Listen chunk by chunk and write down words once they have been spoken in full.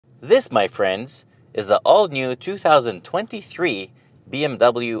This, my friends, is the all-new 2023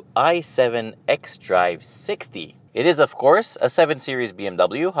 BMW i7 xDrive60. It is, of course, a 7 Series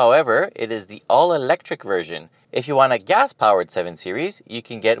BMW, however, it is the all-electric version. If you want a gas-powered 7 Series, you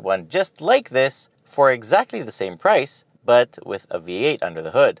can get one just like this for exactly the same price, but with a V8 under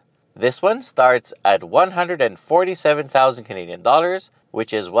the hood. This one starts at 147,000 Canadian dollars,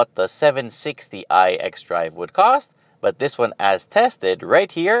 which is what the 760i xDrive would cost, but this one, as tested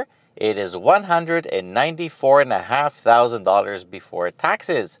right here, it is $194,500 before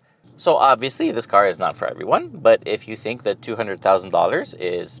taxes. So obviously this car is not for everyone, but if you think that $200,000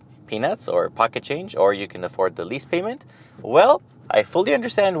 is peanuts or pocket change, or you can afford the lease payment, well, I fully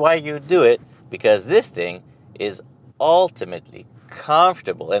understand why you do it, because this thing is ultimately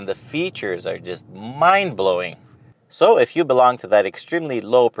comfortable and the features are just mind-blowing. So if you belong to that extremely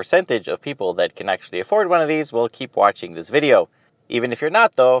low percentage of people that can actually afford one of these, well, keep watching this video. Even if you're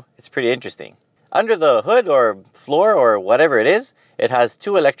not though, it's pretty interesting. Under the hood or floor or whatever it is, it has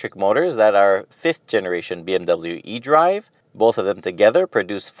two electric motors that are 5th generation BMW eDrive. Both of them together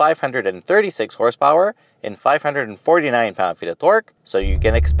produce 536 horsepower and 549 pound-feet of torque, so you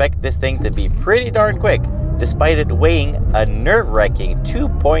can expect this thing to be pretty darn quick, despite it weighing a nerve-wracking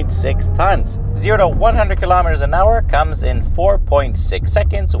 2.6 tons. 0 to 100 kilometers an hour comes in 4.6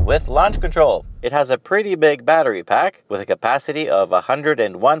 seconds with launch control. It has a pretty big battery pack with a capacity of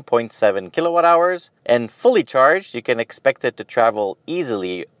 101.7 kilowatt hours, and fully charged, you can expect it to travel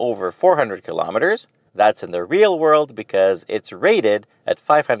easily over 400 kilometers. That's in the real world because it's rated at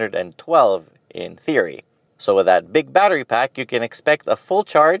 512 in theory. So with that big battery pack, you can expect a full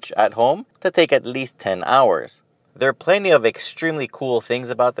charge at home to take at least 10 hours. There are plenty of extremely cool things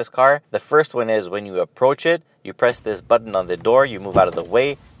about this car. The first one is when you approach it, you press this button on the door, you move out of the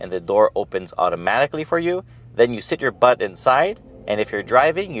way, and the door opens automatically for you. Then you sit your butt inside, and if you're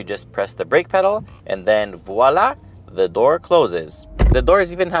driving, you just press the brake pedal, and then voila, the door closes. The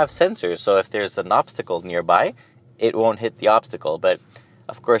doors even have sensors, so if there's an obstacle nearby, it won't hit the obstacle. But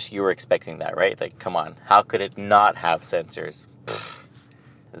of course you were expecting that, right? Like, come on, how could it not have sensors? Pfft.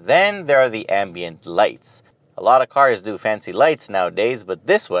 Then there are the ambient lights. A lot of cars do fancy lights nowadays, but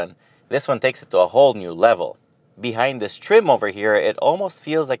this one takes it to a whole new level. Behind this trim over here, it almost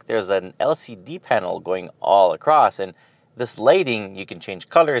feels like there's an LCD panel going all across, and this lighting, you can change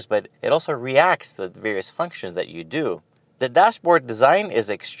colors, but it also reacts to the various functions that you do. The dashboard design is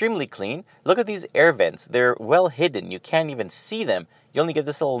extremely clean. Look at these air vents. They're well hidden. You can't even see them. You only get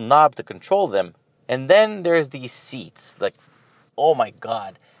this little knob to control them. And then there's these seats. Like, oh my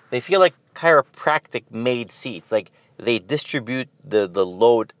God. They feel like chiropractic made seats. Like they distribute the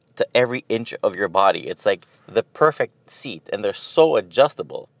load to every inch of your body. It's like the perfect seat, and they're so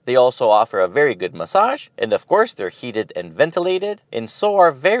adjustable. They also offer a very good massage, and of course they're heated and ventilated, and so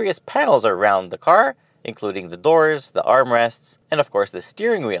are various panels around the car, including the doors, the armrests, and of course the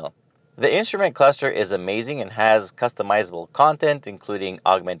steering wheel. The instrument cluster is amazing and has customizable content, including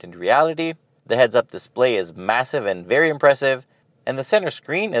augmented reality. The heads-up display is massive and very impressive, and the center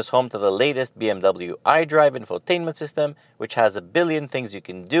screen is home to the latest BMW iDrive infotainment system, which has a billion things you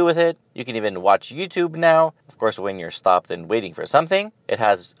can do with it. You can even watch YouTube now, of course when you're stopped and waiting for something. It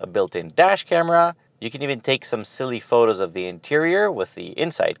has a built-in dash camera. You can even take some silly photos of the interior with the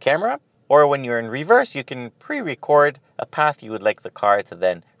inside camera. Or when you're in reverse, you can pre-record a path you would like the car to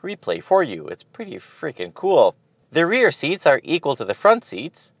then replay for you. It's pretty freaking cool. The rear seats are equal to the front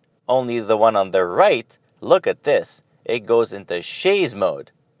seats, only the one on the right, look at this. It goes into chaise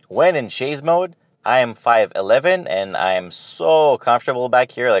mode. When in chaise mode, I am 5'11", and I am so comfortable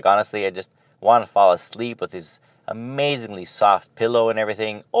back here. Like honestly, I just want to fall asleep with this amazingly soft pillow and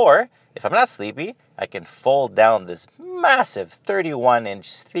everything. Or if I'm not sleepy, I can fold down this massive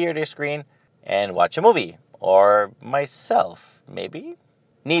 31-inch theater screen and watch a movie. Or myself, maybe?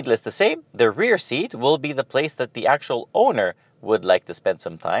 Needless to say, the rear seat will be the place that the actual owner would like to spend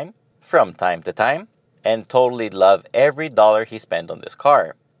some time, from time to time, and totally love every dollar he spent on this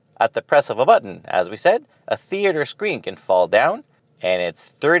car. At the press of a button, as we said, a theater screen can fall down, and it's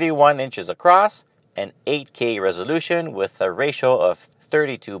 31 inches across and 8K resolution with a ratio of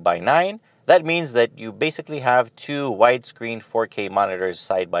 32:9. That means that you basically have two widescreen 4K monitors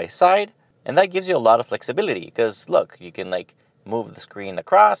side by side, and that gives you a lot of flexibility because look, you can like move the screen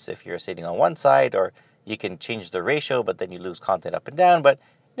across if you're sitting on one side, or you can change the ratio but then you lose content up and down. But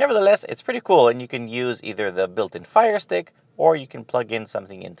nevertheless, it's pretty cool, and you can use either the built-in Fire Stick or you can plug in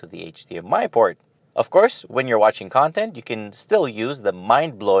something into the HDMI port. Of course, when you're watching content, you can still use the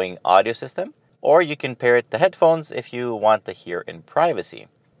mind-blowing audio system, or you can pair it to headphones if you want to hear in privacy.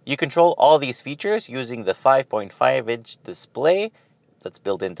 You control all these features using the 5.5-inch display that's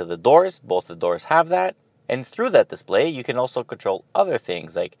built into the doors. Both the doors have that. And through that display, you can also control other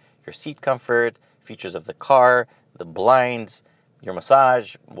things like your seat comfort, features of the car, the blinds, your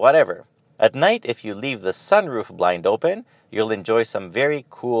massage, whatever. At night, if you leave the sunroof blind open, you'll enjoy some very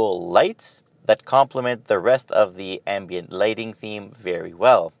cool lights that complement the rest of the ambient lighting theme very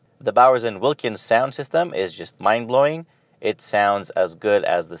well. The Bowers & Wilkins sound system is just mind-blowing. It sounds as good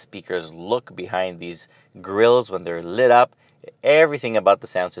as the speakers look behind these grills when they're lit up. Everything about the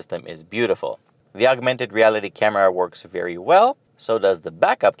sound system is beautiful. The augmented reality camera works very well. So does the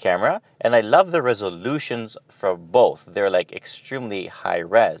backup camera. And I love the resolutions for both. They're like extremely high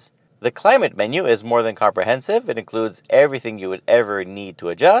res. The climate menu is more than comprehensive. It includes everything you would ever need to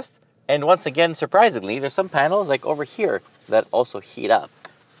adjust. And once again, surprisingly, there's some panels like over here that also heat up.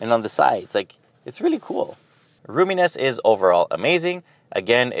 And on the sides, like, it's really cool. Roominess is overall amazing.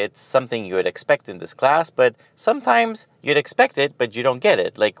 Again, it's something you would expect in this class, but sometimes you'd expect it, but you don't get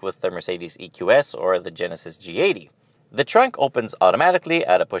it, like with the Mercedes EQS or the Genesis G80. The trunk opens automatically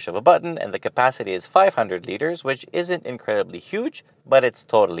at a push of a button, and the capacity is 500 liters, which isn't incredibly huge, but it's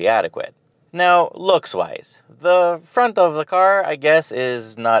totally adequate. Now, looks-wise, the front of the car, I guess,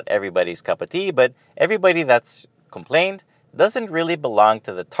 is not everybody's cup of tea, but everybody that's complained doesn't really belong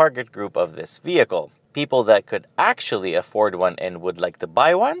to the target group of this vehicle. People that could actually afford one and would like to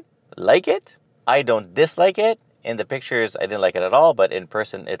buy one, like it. I don't dislike it. In the pictures, I didn't like it at all, but in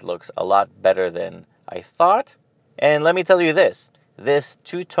person, it looks a lot better than I thought. And let me tell you this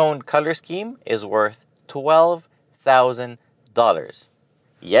two-tone color scheme is worth $12,000.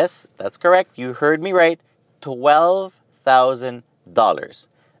 Yes, that's correct. You heard me right. $12,000.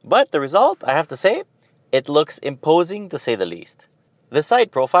 But the result, I have to say, it looks imposing to say the least. The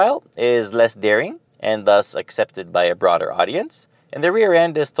side profile is less daring and thus accepted by a broader audience. And the rear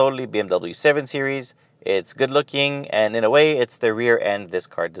end is totally BMW 7 Series. It's good looking, and in a way, it's the rear end this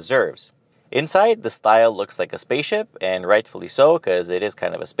car deserves. Inside, the style looks like a spaceship, and rightfully so, because it is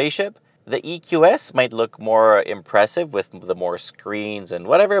kind of a spaceship. The EQS might look more impressive with the more screens and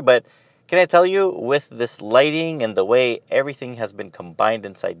whatever, but can I tell you, with this lighting and the way everything has been combined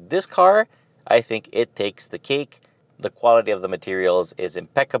inside this car, I think it takes the cake. The quality of the materials is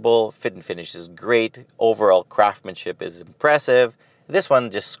impeccable, fit and finish is great, overall craftsmanship is impressive. This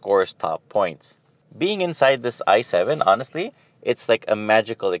one just scores top points. Being inside this i7, honestly, it's like a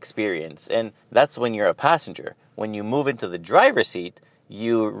magical experience, and that's when you're a passenger. When you move into the driver's seat,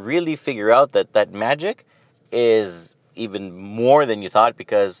 you really figure out that that magic is even more than you thought,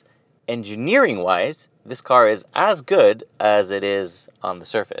 because engineering-wise, this car is as good as it is on the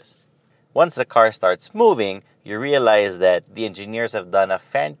surface. Once the car starts moving, you realize that the engineers have done a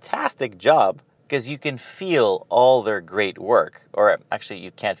fantastic job, because you can feel all their great work. Or actually,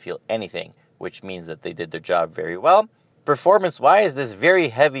 you can't feel anything, which means that they did their job very well. Performance-wise, this very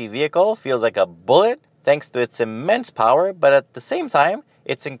heavy vehicle feels like a bullet thanks to its immense power, but at the same time,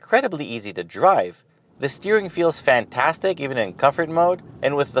 it's incredibly easy to drive. The steering feels fantastic even in comfort mode,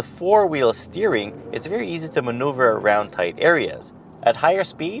 and with the four-wheel steering, it's very easy to maneuver around tight areas. At higher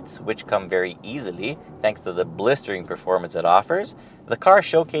speeds, which come very easily thanks to the blistering performance it offers, the car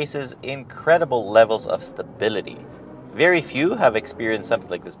showcases incredible levels of stability. Very few have experienced something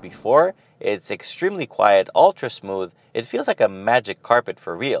like this before. It's extremely quiet, ultra smooth. It feels like a magic carpet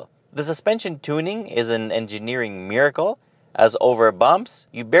for real. The suspension tuning is an engineering miracle, as over bumps,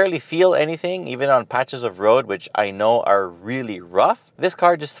 you barely feel anything, even on patches of road which I know are really rough. This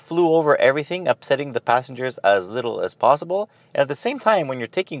car just flew over everything, upsetting the passengers as little as possible. And at the same time, when you're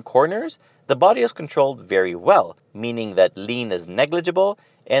taking corners, the body is controlled very well, meaning that lean is negligible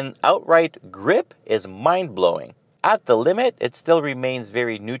and outright grip is mind-blowing. At the limit, it still remains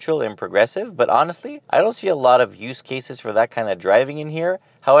very neutral and progressive, but honestly, I don't see a lot of use cases for that kind of driving in here.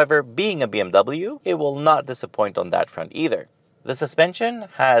 However, being a BMW, it will not disappoint on that front either. The suspension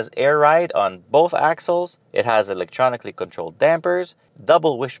has air ride on both axles, it has electronically controlled dampers,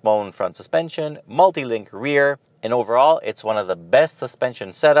 double wishbone front suspension, multi-link rear, and overall, it's one of the best suspension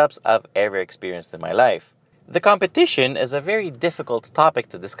setups I've ever experienced in my life. The competition is a very difficult topic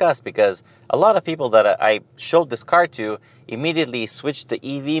to discuss because a lot of people that I showed this car to immediately switched to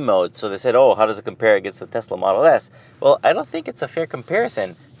EV mode. So they said, oh, how does it compare against the Tesla Model S? Well, I don't think it's a fair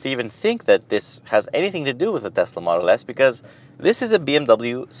comparison to even think that this has anything to do with the Tesla Model S, because this is a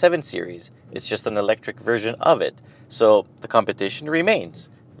BMW 7 Series. It's just an electric version of it. So the competition remains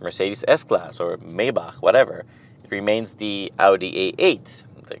Mercedes S-Class or Maybach, whatever. It remains the Audi A8.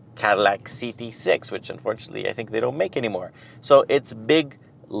 The Cadillac CT6, which unfortunately I think they don't make anymore. So it's big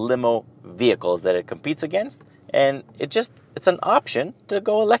limo vehicles that it competes against, and it's an option to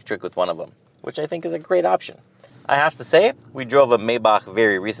go electric with one of them, which I think is a great option. I have to say, we drove a Maybach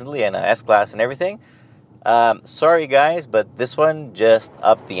very recently and a S-Class and everything. Sorry guys, but this one just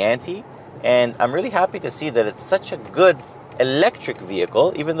upped the ante, and I'm really happy to see that it's such a good electric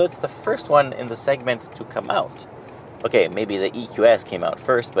vehicle, even though it's the first one in the segment to come out. Okay, maybe the EQS came out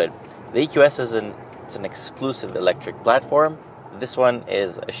first, but the EQS it's an exclusive electric platform. This one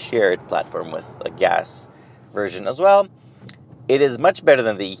is a shared platform with a gas version as well. It is much better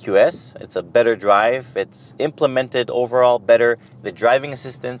than the EQS. It's a better drive. It's implemented overall better. The driving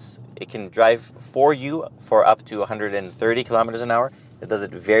assistance, it can drive for you for up to 130 kilometers an hour. It does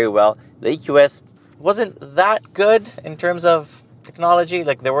it very well. The EQS wasn't that good in terms of technology.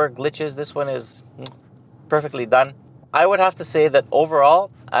 Like, there were glitches. This one is perfectly done. I would have to say that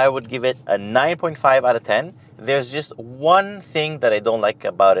overall, I would give it a 9.5 out of 10. There's just one thing that I don't like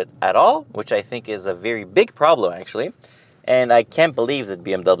about it at all, which I think is a very big problem actually. And I can't believe that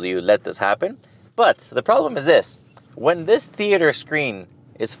BMW let this happen. But the problem is this: when this theater screen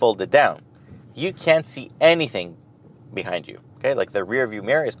is folded down, you can't see anything behind you. Okay, like the rear view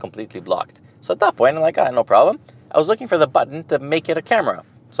mirror is completely blocked. So at that point, I'm like, no problem. I was looking for the button to make it a camera,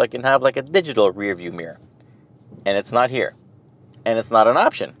 so I can have like a digital rear view mirror. And it's not here. And it's not an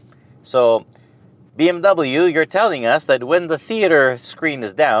option. So BMW, you're telling us that when the theater screen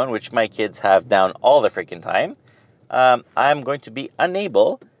is down, which my kids have down all the freaking time, I'm going to be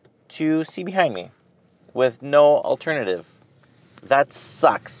unable to see behind me with no alternative. That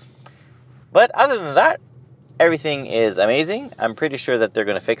sucks. But other than that, everything is amazing. I'm pretty sure that they're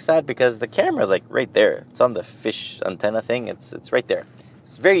going to fix that because the camera is like right there. It's on the fish antenna thing. It's right there.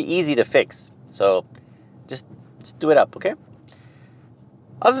 It's very easy to fix. So just do it up, okay?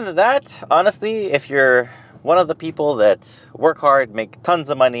 Other than that, honestly, if you're one of the people that work hard, make tons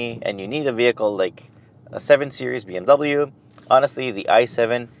of money, and you need a vehicle like a 7 Series BMW, honestly, the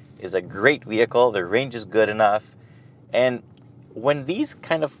i7 is a great vehicle. The range is good enough. And when these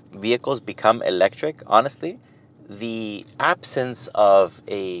kind of vehicles become electric, honestly, the absence of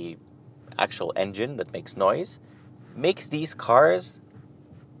a actual engine that makes noise makes these cars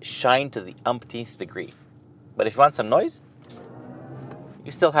shine to the umpteenth degree. But if you want some noise,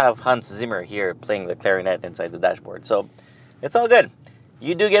 you still have Hans Zimmer here playing the clarinet inside the dashboard. So it's all good.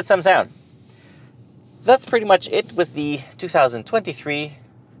 You do get some sound. That's pretty much it with the 2023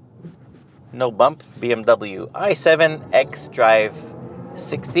 no bump BMW i7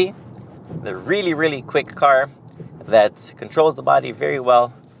 xDrive60. The really, really quick car that controls the body very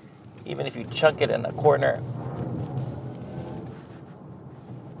well. Even if you chunk it in a corner,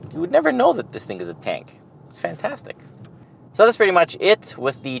 you would never know that this thing is a tank. It's fantastic. So that's pretty much it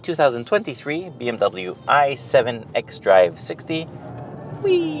with the 2023 BMW i7 xDrive60.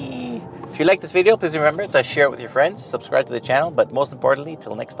 Whee! If you like this video, please remember to share it with your friends, subscribe to the channel, but most importantly,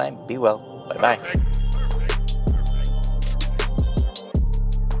 till next time, be well. Bye-bye.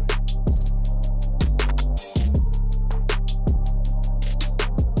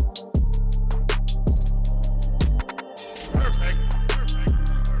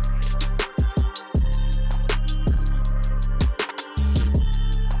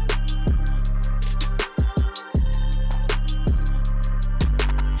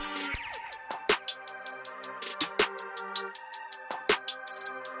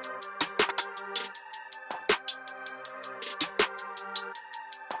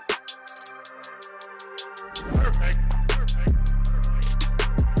 Perfect.